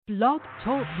Blog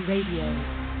Talk Radio.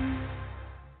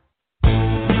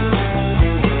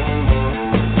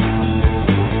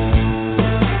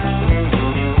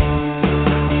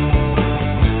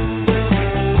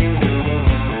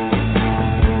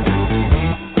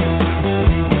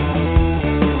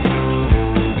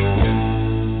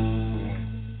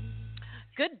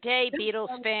 Good day, Beatles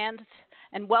fans,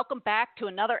 and welcome back to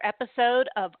another episode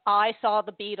of I Saw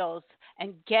the Beatles.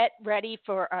 And get ready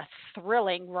for a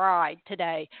thrilling ride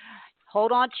today.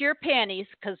 Hold on to your panties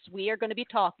because we are going to be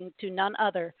talking to none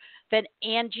other than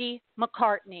Angie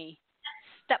McCartney,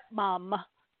 stepmom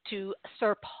to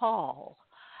Sir Paul.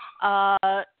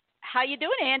 How you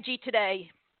doing, Angie, today?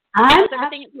 I'm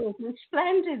absolutely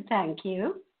splendid, thank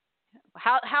you.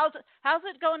 How's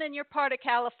it going in your part of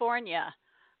California?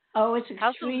 Oh, it's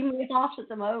extremely hot at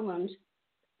the moment.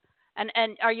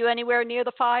 And are you anywhere near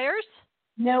the fires?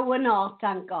 No, we're not,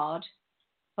 thank God.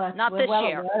 But not we're this well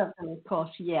year. aware of them, of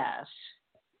course, yes.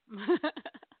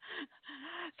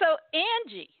 So,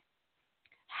 Angie,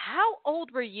 how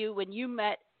old were you when you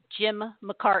met Jim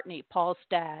McCartney, Paul's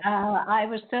dad? I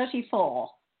was 34.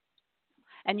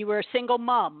 And you were a single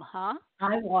mom, huh?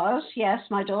 I was, yes.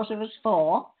 My daughter was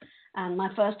 4. And my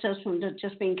first husband had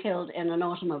just been killed in an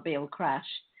automobile crash.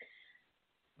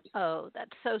 Oh,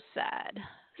 that's so sad.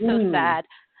 So sad.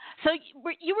 So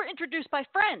you were introduced by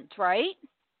friends, right?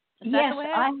 Yes,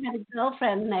 I had a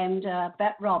girlfriend named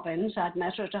Bette Robbins. I'd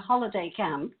met her at a holiday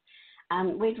camp,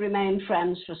 and we'd remained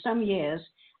friends for some years.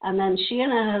 And then she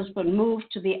and her husband moved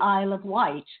to the Isle of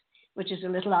Wight, which is a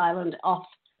little island off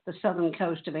the southern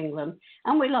coast of England.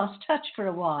 And we lost touch for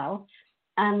a while.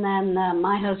 And then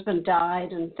my husband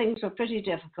died, and things were pretty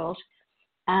difficult.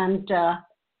 And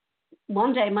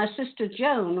one day, my sister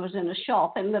Joan was in a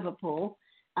shop in Liverpool,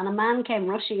 and a man came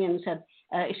rushing in and said,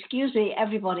 excuse me,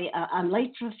 everybody, I'm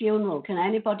late for a funeral. Can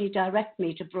anybody direct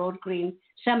me to Broad Green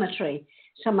Cemetery?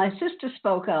 So my sister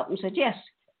spoke up and said, yes,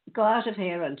 go out of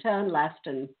here and turn left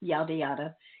and yada,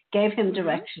 yada. Gave him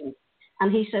directions.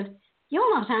 And he said,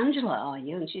 you're not Angela, are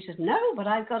you? And she said, no, but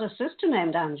I've got a sister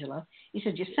named Angela. He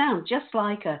said, you sound just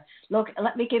like her. Look,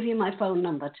 let me give you my phone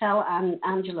number. Tell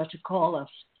Angela to call us.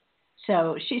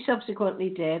 So she subsequently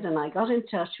did, and I got in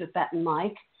touch with Bette and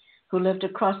Mike, who lived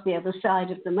across the other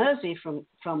side of the Mersey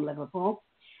from Liverpool.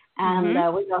 And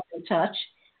we got in touch.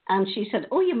 And she said,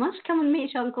 oh, you must come and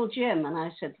meet Uncle Jim. And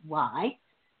I said, why?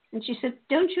 And she said,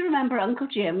 don't you remember Uncle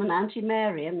Jim and Auntie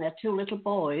Mary and their 2 little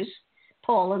boys,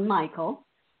 Paul and Michael?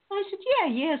 I said,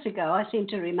 yeah, years ago. I seem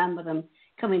to remember them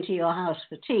coming to your house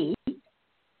for tea.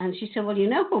 And she said, well, you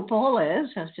know who Paul is?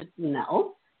 I said,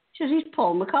 no. She said, he's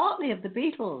Paul McCartney of the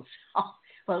Beatles. Oh,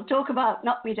 well, talk about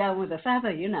knock me down with a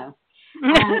feather, you know.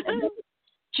 And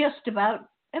just about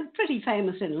pretty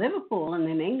famous in Liverpool and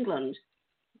in England,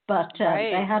 but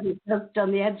they hadn't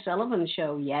done the Ed Sullivan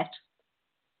Show yet.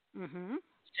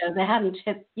 So they hadn't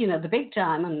hit, the big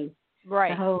time and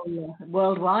the whole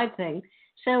worldwide thing.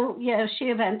 So yeah, she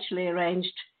eventually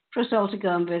arranged for us all to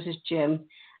go and visit Jim,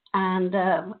 and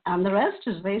the rest,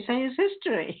 as they say, is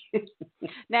history.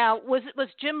 Now, was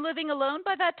Jim living alone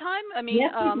by that time? I mean,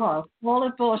 yes, he was. Paul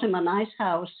had bought him a nice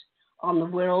house on the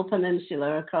Wirral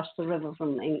Peninsula across the river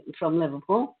from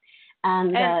Liverpool.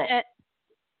 And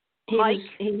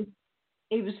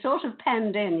he was sort of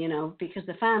penned in, because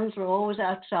the fans were always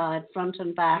outside, front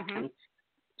and back, and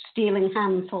stealing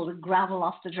handfuls of gravel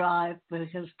off the drive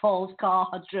because Paul's car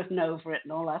had driven over it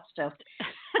and all that stuff.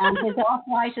 And his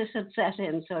arthritis had set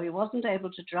in, so he wasn't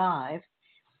able to drive.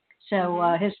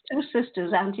 So his 2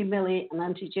 sisters, Auntie Millie and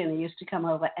Auntie Ginny, used to come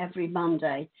over every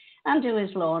Monday and do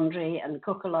his laundry and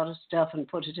cook a lot of stuff and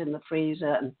put it in the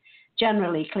freezer and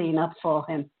generally clean up for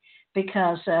him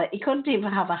because he couldn't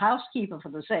even have a housekeeper for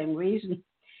the same reason.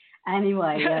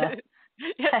 Anyway,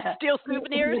 steal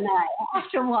souvenirs.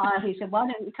 After a while, he said, why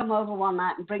don't you come over one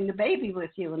night and bring the baby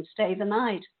with you and stay the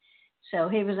night? So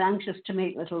he was anxious to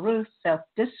meet little Ruth. So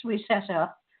this we set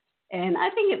up in, I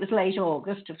think it was late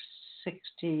August of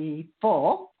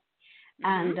 64.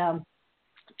 And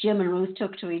Jim and Ruth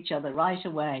took to each other right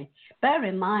away. Bear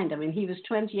in mind, I mean, he was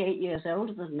 28 years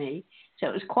older than me, so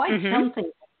it was quite something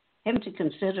for him to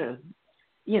consider,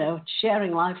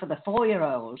 sharing life with a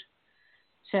 4-year-old.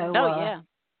 So,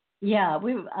 yeah,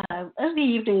 we as the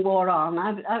evening wore on,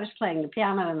 I was playing the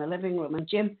piano in the living room, and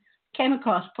Jim came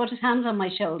across, put his hands on my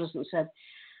shoulders and said,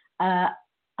 I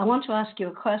want to ask you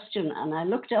a question. And I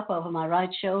looked up over my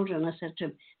right shoulder and I said to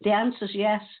him, the answer's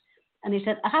yes. And he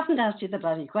said, I haven't asked you the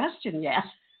bloody question yet.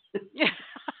 So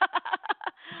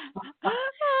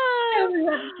we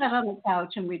sat on the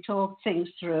couch and we talked things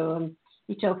through, and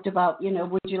he talked about,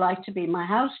 would you like to be my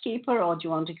housekeeper, or do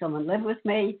you want to come and live with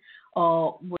me,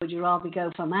 or would you rather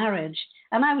go for marriage?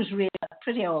 And I was really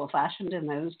pretty old-fashioned in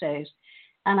those days.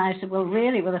 And I said, well,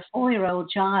 really, with a 4-year-old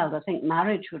child, I think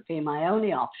marriage would be my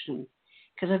only option,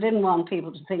 because I didn't want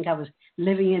people to think I was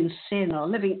living in sin or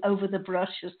living over the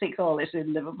brush, as they call it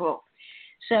in Liverpool.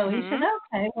 So he said,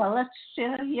 okay, well, let's,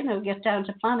 get down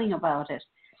to planning about it.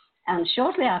 And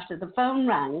shortly after, the phone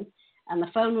rang, and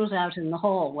the phone was out in the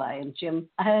hallway. And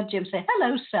I heard Jim say,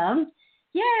 hello, son.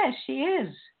 Yes, she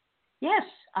is. Yes,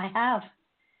 I have.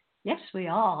 Yes, we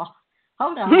are.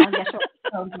 Hold on, I'll get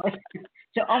her on the phone.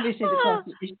 So obviously the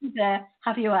question is she there?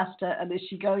 Have you asked her? And is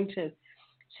she going to?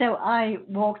 So I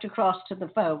walked across to the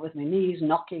phone with my knees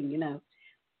knocking,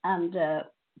 and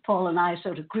Paul and I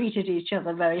sort of greeted each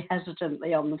other very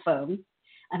hesitantly on the phone.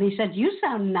 And he said, you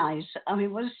sound nice. I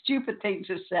mean, what a stupid thing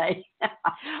to say.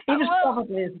 He was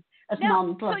probably as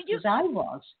nonplussed as I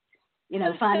was,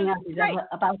 finding out he's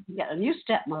about to get a new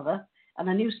stepmother and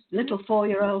a new little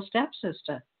 4-year-old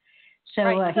stepsister. So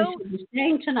he said, he's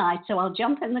staying tonight, so I'll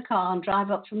jump in the car and drive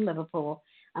up from Liverpool,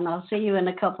 and I'll see you in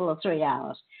a couple or 3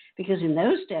 hours. Because in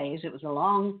those days, it was a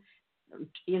long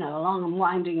and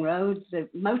winding road. The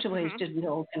motorways didn't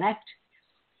all connect.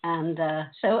 And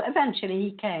so eventually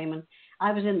he came, and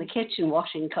I was in the kitchen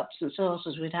washing cups and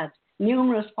saucers. We'd had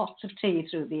numerous pots of tea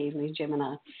through the evening, Jim and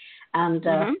I. And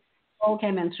Paul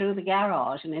came in through the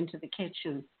garage and into the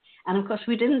kitchen. And, of course,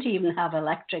 we didn't even have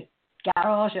electric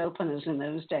garage openers in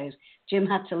those days. Jim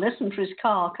had to listen for his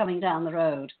car coming down the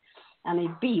road, and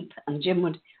he'd beep, and Jim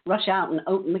would rush out and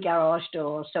open the garage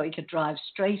door so he could drive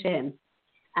straight in.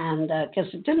 And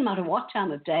because it didn't matter what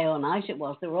time of day or night it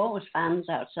was, there were always fans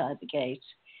outside the gate.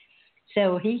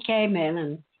 So he came in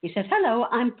and he said, hello,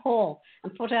 I'm Paul,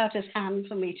 and put out his hand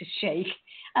for me to shake.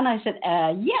 And I said,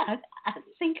 yeah, I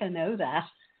think I know that.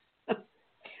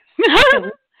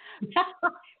 So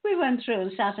we went through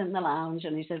and sat in the lounge,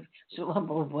 and he said, so,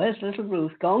 well, where's little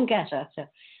Ruth? Go and get her. So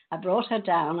I brought her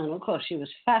down, and of course she was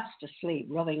fast asleep,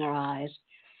 rubbing her eyes.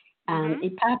 And he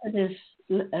patted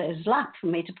his lap for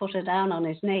me to put her down on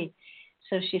his knee.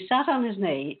 So she sat on his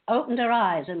knee, opened her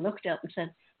eyes, and looked up and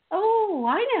said, oh,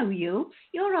 I know you.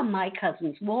 You're on my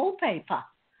cousin's wallpaper.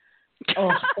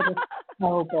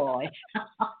 Oh boy.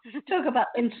 Talk about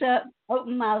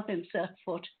open mouth, insert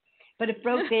foot. But it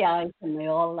broke the ice, and they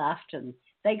all laughed, and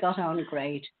they got on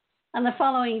great. And the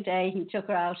following day, he took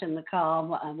her out in the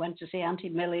car and went to see Auntie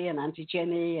Millie and Auntie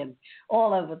Ginny and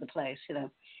all over the place,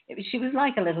 She was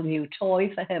like a little new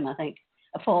toy for him, I think,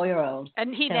 a 4-year-old.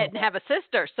 And he didn't have a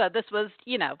sister, so this was,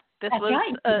 That's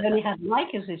right. He only had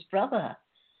Mike as his brother.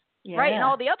 Yeah. Right, and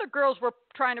all the other girls were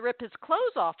trying to rip his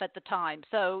clothes off at the time.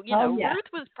 So,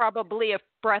 Ruth was probably a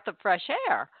breath of fresh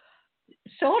air.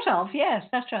 Sort of, yes,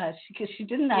 that's right, because she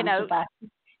didn't answer back.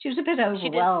 She was a bit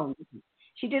overwhelmed.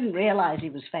 She didn't realize he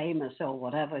was famous or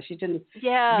whatever. She didn't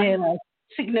realize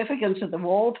the significance of the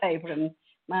wallpaper in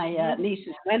my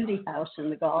niece's Wendy house in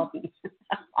the garden.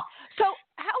 So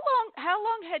how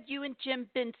long had you and Jim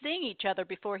been seeing each other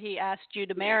before he asked you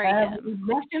to marry him? We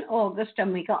met in August,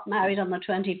 and we got married on the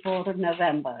 24th of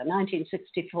November,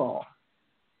 1964.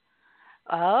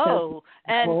 Oh,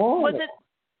 and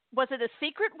was it a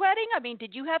secret wedding? I mean,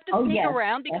 did you have to sneak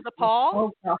around because of Paul?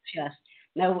 Oh, gosh, yes.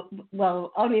 No,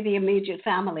 well, only the immediate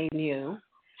family knew.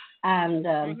 And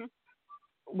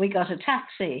we got a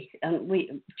taxi. And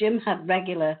Jim had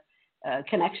regular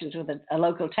connections with a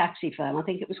local taxi firm. I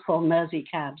think it was called Mersey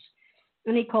Cabs.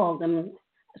 And he called them,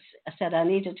 said, I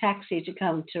need a taxi to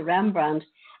come to Rembrandt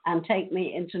and take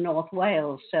me into North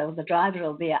Wales. So the driver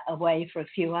will be away for a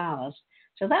few hours.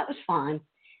 So that was fine.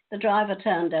 The driver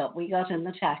turned up. We got in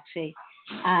the taxi,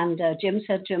 and Jim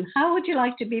said to him, how would you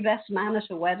like to be best man at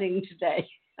a wedding today?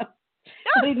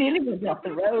 He nearly was off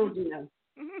the road,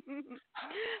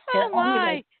 Oh, my.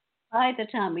 Anyway, by the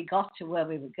time we got to where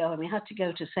we were going, we had to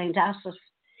go to St. Asaph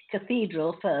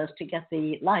Cathedral first to get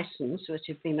the license, which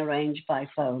had been arranged by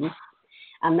phone,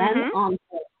 and then on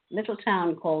to a little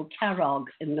town called Carrog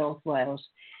in North Wales,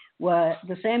 where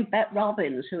the same Bet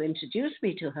Robbins, who introduced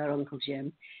me to her Uncle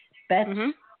Jim, Bet's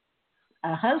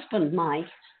husband, Mike,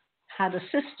 had a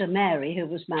sister, Mary, who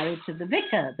was married to the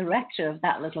vicar, the rector of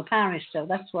that little parish. So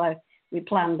that's why we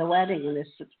planned the wedding in this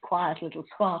quiet little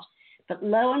spot. But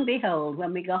lo and behold,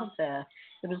 when we got there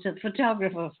was a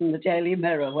photographer from the Daily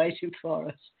Mirror waiting for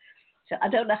us. So I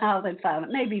don't know how they found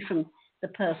it. Maybe from the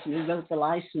person who wrote the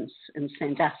license in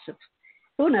St. Asaph.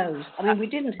 Who knows? I mean, we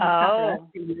didn't have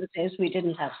in those days. We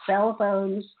didn't have cell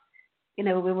phones. We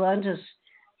weren't as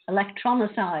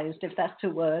electronicized, if that's a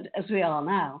word, as we are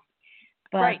now.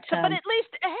 But, right. So, but at least,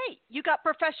 hey, you got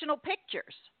professional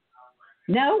pictures.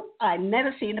 No, I've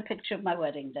never seen a picture of my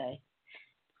wedding day.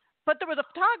 But there was a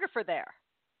photographer there.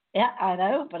 Yeah, I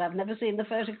know, but I've never seen the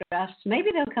photographs. Maybe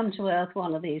they'll come to Earth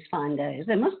one of these fine days.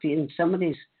 They must be in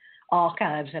somebody's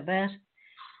archives, I bet.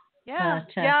 Yeah,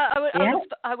 But, yeah, yeah.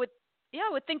 I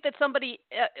would think that somebody,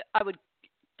 I would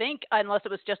think, unless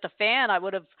it was just a fan, I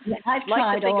would have Yeah, I've liked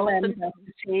tried to think all it was ends up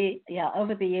to see,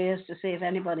 over the years to see if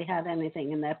anybody had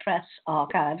anything in their press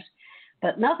archives,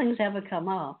 but nothing's ever come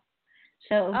up.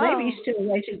 So maybe he's still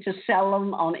waiting to sell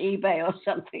them on eBay or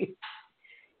something.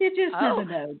 You just never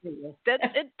know, do you?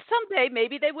 Someday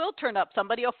maybe they will turn up.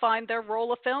 Somebody will find their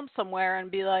roll of film somewhere and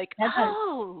be like,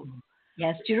 oh.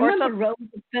 Yes. Do you remember rolls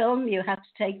of film? You had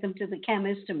to take them to the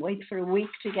chemist and wait for a week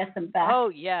to get them back. Oh,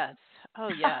 yes. Oh,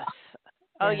 yes.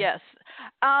 Oh, yes.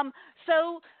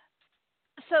 So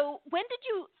when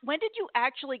did you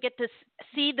actually get to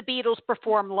see the Beatles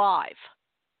perform live?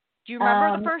 Do you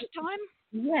remember the first time?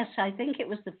 Yes, I think it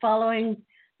was the following,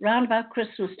 round about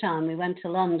Christmas time, we went to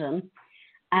London,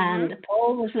 and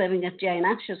Paul was living at Jane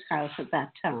Asher's house at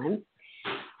that time,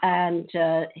 and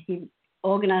he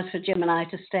organised for Jim and I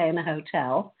to stay in a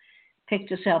hotel,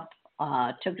 picked us up,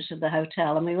 took us to the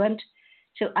hotel, and we went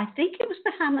to, I think it was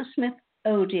the Hammersmith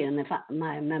Odeon, if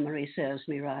my memory serves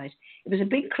me right. It was a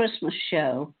big Christmas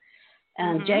show,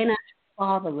 and Jane Asher's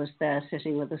father was there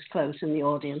sitting with us close in the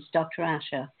audience, Dr.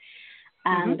 Asher.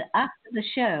 And after the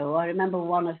show, I remember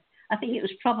I think it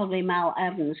was probably Mal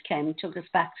Evans came and took us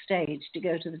backstage to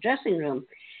go to the dressing room.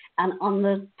 And on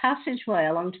the passageway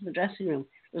along to the dressing room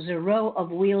was a row of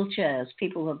wheelchairs.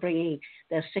 People were bringing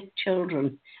their sick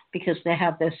children because they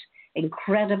had this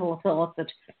incredible thought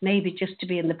that maybe just to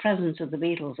be in the presence of the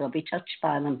Beatles or be touched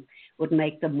by them would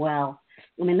make them well.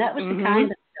 I mean, that was the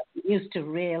kind of stuff that used to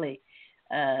really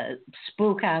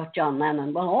spook out John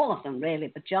Lennon. Well, all of them really,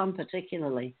 but John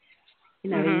particularly. You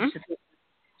know, he used to think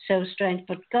so strange.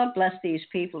 But God bless these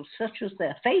people. Such was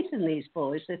their faith in these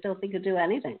boys. They thought they could do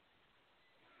anything.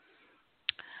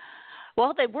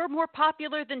 Well, they were more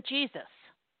popular than Jesus.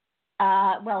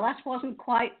 Well, that wasn't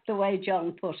quite the way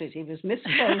John put it. He was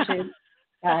misquoted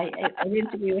by an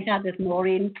interview he had with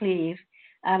Maureen Cleave,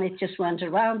 and it just went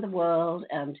around the world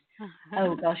and,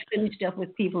 finished up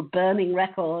with people burning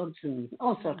records and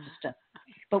all sorts of stuff.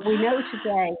 But we know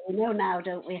now,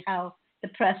 don't we, how the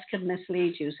press can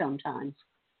mislead you sometimes.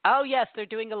 Oh, yes, they're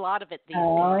doing a lot of it these days.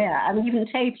 Oh, yeah, and even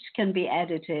tapes can be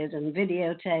edited and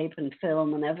videotape and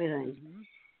film and everything.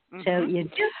 So you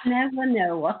just never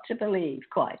know what to believe,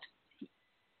 quite.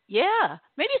 Yeah,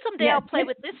 maybe someday I'll play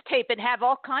with this tape and have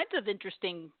all kinds of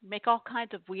make all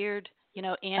kinds of weird,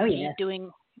 Angie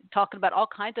talking about all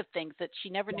kinds of things that she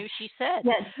never knew she said.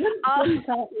 Yes, we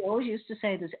always used to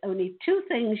say there's only two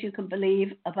things you can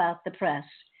believe about the press,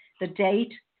 the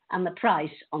date and the price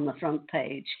on the front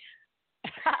page.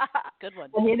 Good one.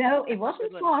 And it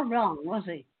wasn't far wrong, was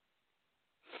he?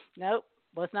 Nope,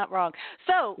 was not wrong.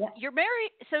 So you're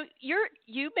married. So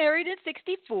you married in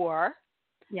 '64.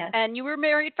 Yes. And you were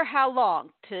married for how long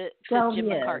to Jim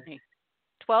McCartney?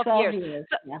 12 years.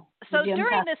 So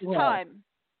during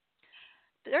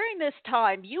this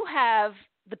time, you have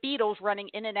the Beatles running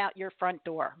in and out your front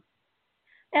door.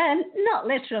 And not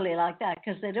literally like that,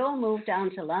 because they'd all moved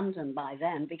down to London by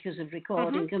then because of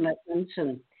recording commitments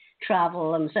and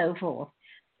travel and so forth.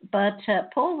 But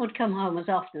Paul would come home as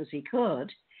often as he could,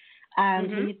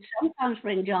 and he'd sometimes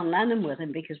bring John Lennon with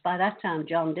him because by that time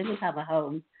John didn't have a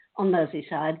home on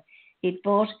Merseyside. He'd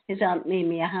bought his Aunt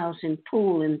Mimi a house in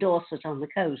Poole in Dorset on the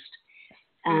coast,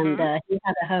 and he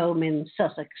had a home in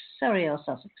Surrey or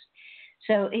Sussex.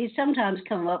 So he'd sometimes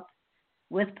come up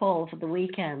with Paul for the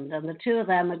weekend, and the two of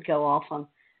them would go off on,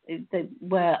 they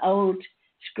wear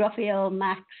scruffy old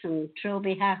Macs and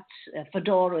trilby hats,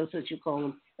 fedoras as you call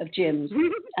them, of Jim's,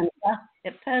 and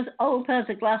old pairs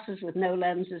of glasses with no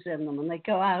lenses in them, and they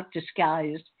go out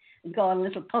disguised and go on a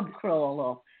little pub crawl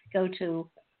or go to,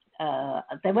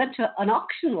 they went to an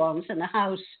auction once in a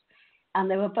house,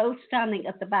 and they were both standing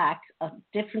at the back at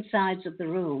different sides of the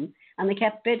room, and they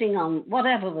kept bidding on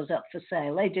whatever was up for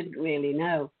sale. They didn't really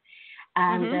know.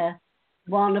 And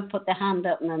one would put their hand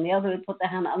up, and then the other would put their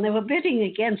hand up, and they were bidding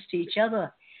against each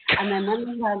other. And then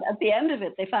at the end of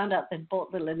it, they found out they'd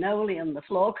bought the linoleum, the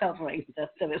floor covering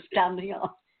that they were standing on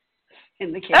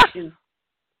in the kitchen.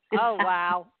 Oh,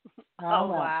 wow.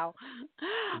 Wow.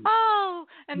 Oh,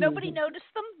 and nobody noticed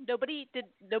them? Nobody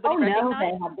recognize? No, they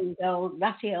had these old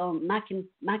ratty old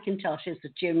Macintoshes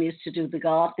that Jim used to do the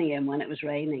gardening in when it was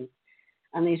raining.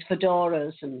 And these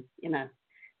fedoras and,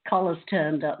 collars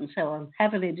turned up and so on,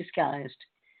 heavily disguised.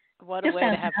 What a way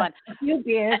to have fun. A few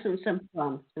beers and some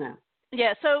fun,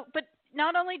 Yeah, so, but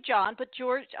John, but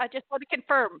George. I just want to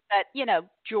confirm that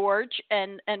George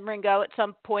and Ringo at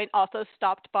some point also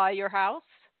stopped by your house.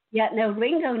 Yeah, no,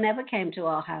 Ringo never came to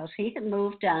our house. He had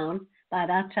moved down by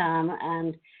that time,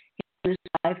 and his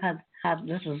wife had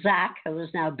little Zach, who was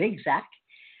now Big Zach,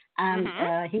 and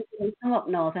he didn't come up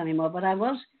north anymore. But I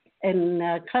was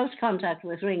in close contact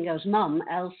with Ringo's mum,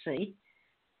 Elsie,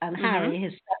 and Harry,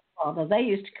 his stepfather. They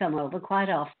used to come over quite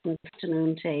often,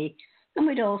 afternoon tea, and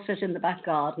we'd all sit in the back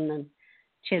garden and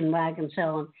chinwag and so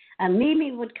on. And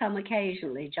Mimi would come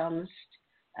occasionally, John's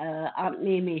Aunt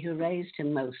Mimi, who raised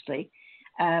him mostly.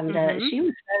 And she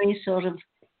was very sort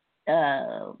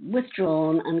of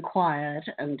withdrawn and quiet.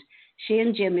 And she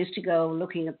and Jim used to go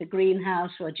looking at the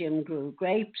greenhouse where Jim grew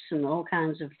grapes and all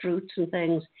kinds of fruits and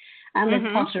things. And the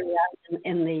pottery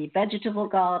in the vegetable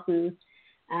garden.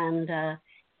 And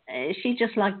she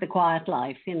just liked the quiet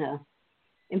life, In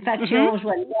fact, she always,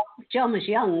 when John was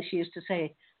young, she used to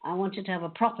say, I want you to have a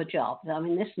proper job. I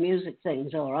mean, this music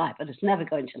thing's all right, but it's never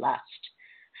going to last.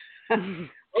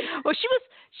 Well,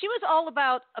 she was all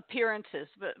about appearances,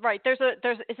 but right,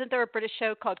 isn't there a British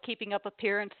show called Keeping Up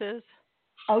Appearances?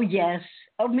 Oh yes.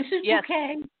 Oh, Mrs.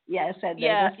 Bouquet. Yes,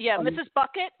 yeah, Mrs.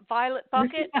 Bucket, Violet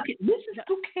Bucket. Mrs.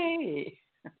 Bouquet.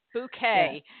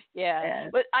 Bouquet. Yeah.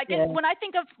 But I guess when I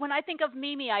think of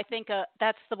Mimi, I think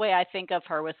that's the way I think of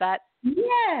her. Was that?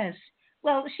 Yes.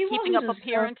 Well, she Keeping Up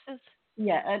Appearances.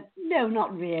 No,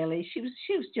 not really. She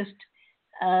was just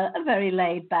a very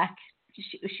laid back.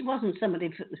 She wasn't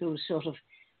somebody who was sort of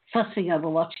fussing over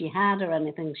what she had or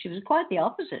anything. She was quite the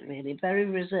opposite, really, very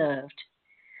reserved,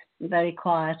 very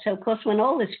quiet. So, of course, when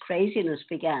all this craziness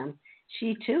began,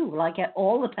 she too, like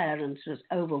all the parents, was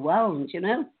overwhelmed,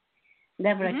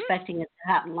 never expecting it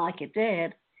to happen like it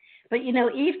did. But,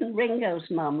 even Ringo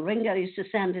used to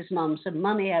send his mum some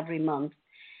money every month.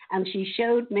 And she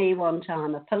showed me one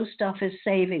time a post office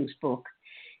savings book.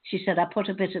 She said, I put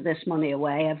a bit of this money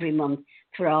away every month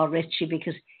for our Richie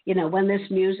because, when this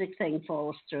music thing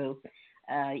falls through,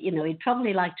 he'd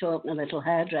probably like to open a little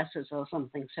hairdresser's or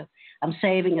something. So I'm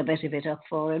saving a bit of it up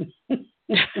for him. Don't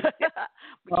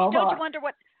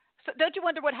you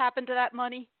wonder what happened to that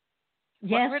money?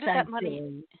 Yes, where did that money?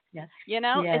 Do. Yeah.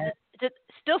 Is it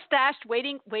still stashed,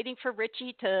 waiting for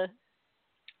Richie to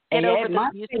get over the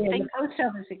music thing? Post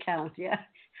office account, yeah.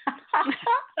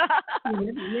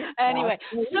 Anyway,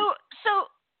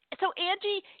 so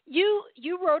Angie,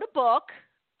 you wrote a book.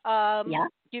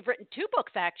 You've written 2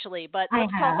 books actually, but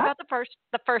let's talk about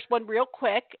the first one real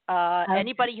quick.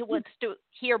 Anybody who wants to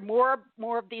hear more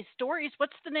of these stories,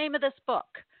 what's the name of this book?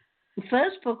 The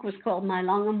first book was called My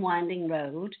Long and Winding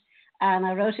Road, and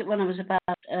I wrote it when I was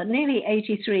about nearly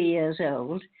 83 years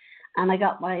old. And I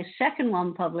got my second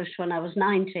one published when I was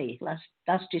 90,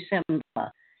 last December.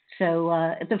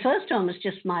 So the first one was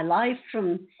just my life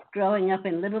from growing up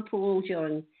in Liverpool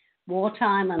during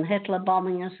wartime and Hitler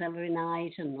bombing us every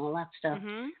night and all that stuff.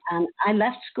 And I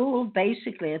left school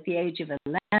basically at the age of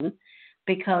 11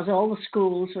 because all the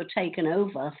schools were taken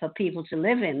over for people to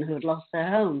live in who had lost their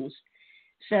homes.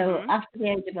 So after the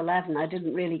age of 11, I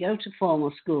didn't really go to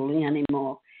formal schooling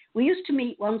anymore. We used to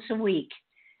meet once a week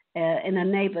in a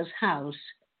neighbour's house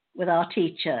with our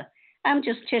teacher and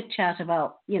just chit-chat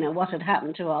about, what had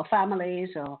happened to our families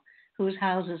or whose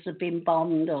houses had been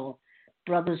bombed or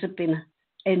brothers had been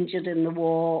injured in the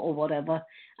war or whatever,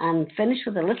 and finish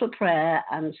with a little prayer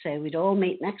and say we'd all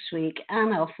meet next week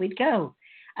and off we'd go.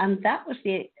 And that was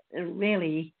the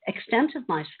really extent of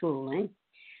my schooling,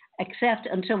 except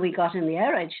until we got in the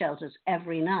air raid shelters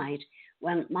every night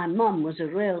when my mum was a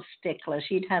real stickler.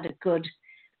 She'd had a good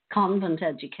convent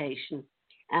education,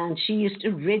 and she used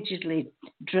to rigidly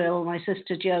drill my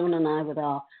sister Joan and I with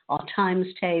our times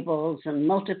tables and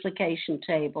multiplication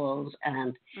tables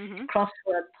and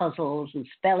crossword puzzles and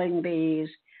spelling bees.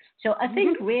 So I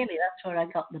think really that's where I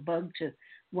got the bug to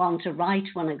want to write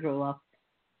when I grew up.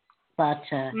 But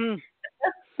the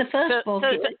first book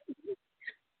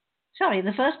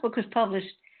was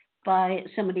published by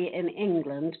somebody in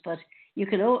England, but you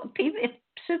can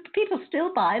people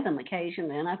still buy them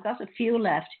occasionally, and I've got a few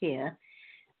left here.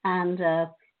 And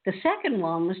the second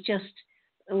one was just,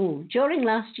 during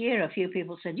last year, a few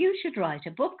people said, you should write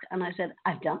a book. And I said,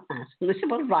 I've done that. And they said,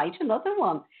 well, write another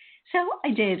one. So I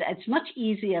did. It's much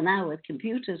easier now with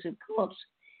computers, of course.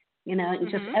 And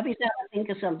just every time I think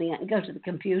of something, I can go to the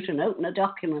computer and open a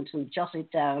document and jot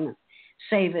it down and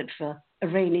save it for a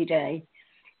rainy day.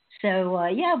 So,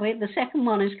 the second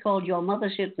one is called Your Mother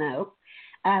Should Know.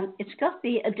 And it's got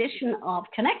the addition of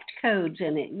connect codes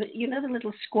in it. The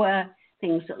little square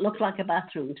things that look like a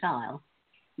bathroom tile.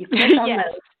 You click on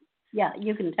those. Yeah,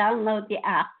 you can download the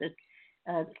app that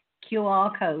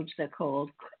QR codes, they're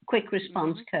called, quick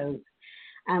response codes.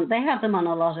 And they have them on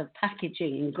a lot of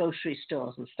packaging in grocery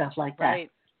stores and stuff like that. Right.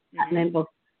 And then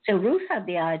so Ruth had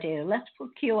the idea, let's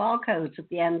put QR codes at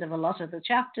the end of a lot of the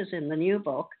chapters in the new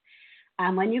book.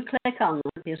 And when you click on them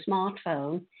with your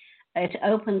smartphone, it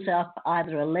opens up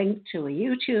either a link to a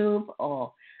YouTube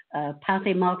or a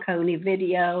Patty Marconi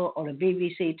video or a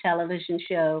BBC television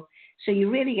show. So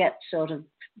you really get sort of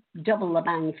double the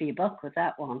bang for your buck with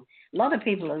that one. A lot of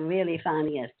people are really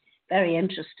finding it very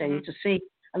interesting to see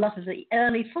a lot of the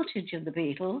early footage of the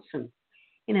Beatles and,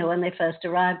 you know, when they first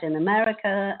arrived in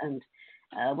America and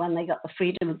when they got the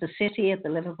freedom of the city at the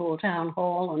Liverpool Town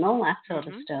Hall and all that sort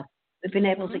of stuff. We've been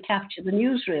able to capture the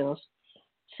newsreels.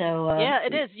 So yeah,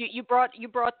 it is. You brought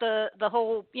the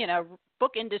whole, you know,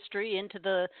 book industry into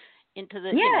the you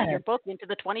know, your book into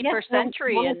the 21st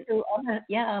century.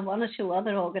 One or two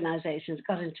other organizations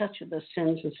got in touch with us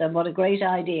since and said, what a great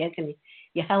idea. Can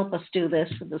you help us do this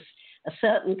with this, a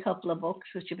certain couple of books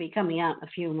which will be coming out in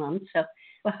a few months. So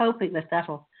we're hoping that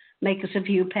that'll make us a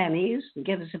few pennies and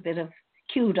give us a bit of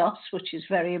kudos, which is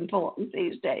very important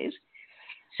these days.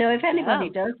 So if anybody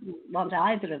does want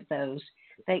either of those,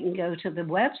 they can go to the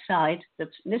website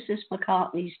that's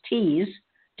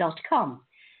mrsmccartneysteas.com.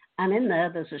 And in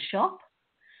there's a shop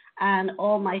and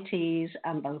all my teas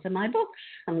and both of my books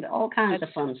and all kinds of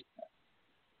fun stuff.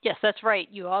 Yes, that's right.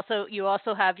 You also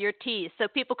have your teas. So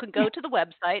people can go to the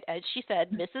website, as she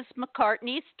said,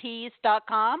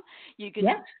 mrsmccartneysteas.com. You can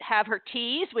have her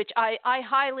teas, which I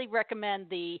highly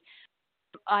recommend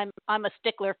I'm a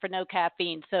stickler for no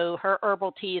caffeine, so her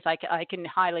herbal teas I can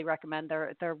highly recommend.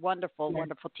 They're wonderful,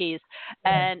 wonderful teas.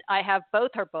 And I have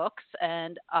both her books,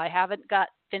 and I haven't got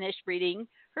finished reading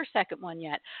her second one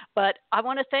yet. But I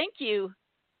want to thank you,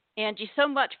 Angie, so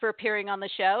much for appearing on the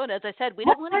show. And as I said, we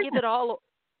don't want to give it all.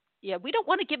 Yeah, we don't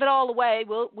want to give it all away.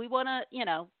 We want to, you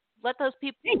know, let those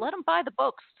people let them buy the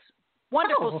books.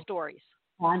 Wonderful stories.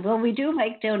 Well, we do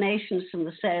make donations from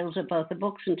the sales of both the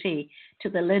books and tea to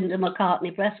the Linda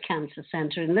McCartney Breast Cancer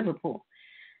Centre in Liverpool.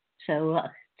 So,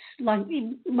 like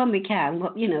when we can,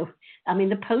 you know, I mean,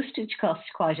 the postage costs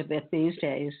quite a bit these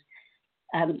days.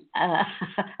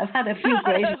 I've had a few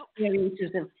great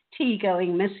experiences of tea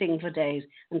going missing for days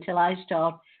until I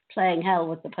start playing hell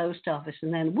with the post office,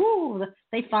 and then woo,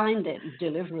 they find it and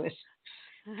deliver it.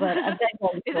 But isn't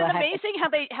it amazing how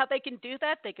they can do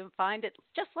that? They can find it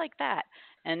just like that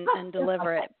and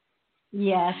deliver it.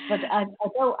 Yes, but I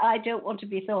don't want to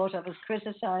be thought of as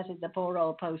criticizing the poor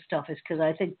old post office because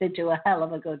I think they do a hell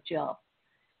of a good job.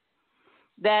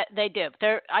 That they do.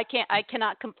 I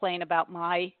cannot complain about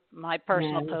my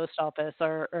personal post office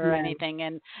or anything.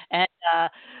 And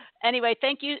anyway,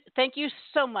 thank you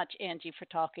so much, Angie, for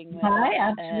talking with us. My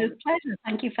absolute pleasure.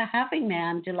 Thank you for having me.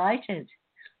 I'm delighted.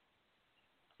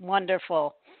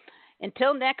 Wonderful.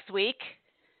 Until next week,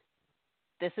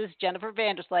 this is Jennifer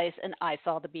Vanderslice, and I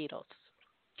Saw the Beatles.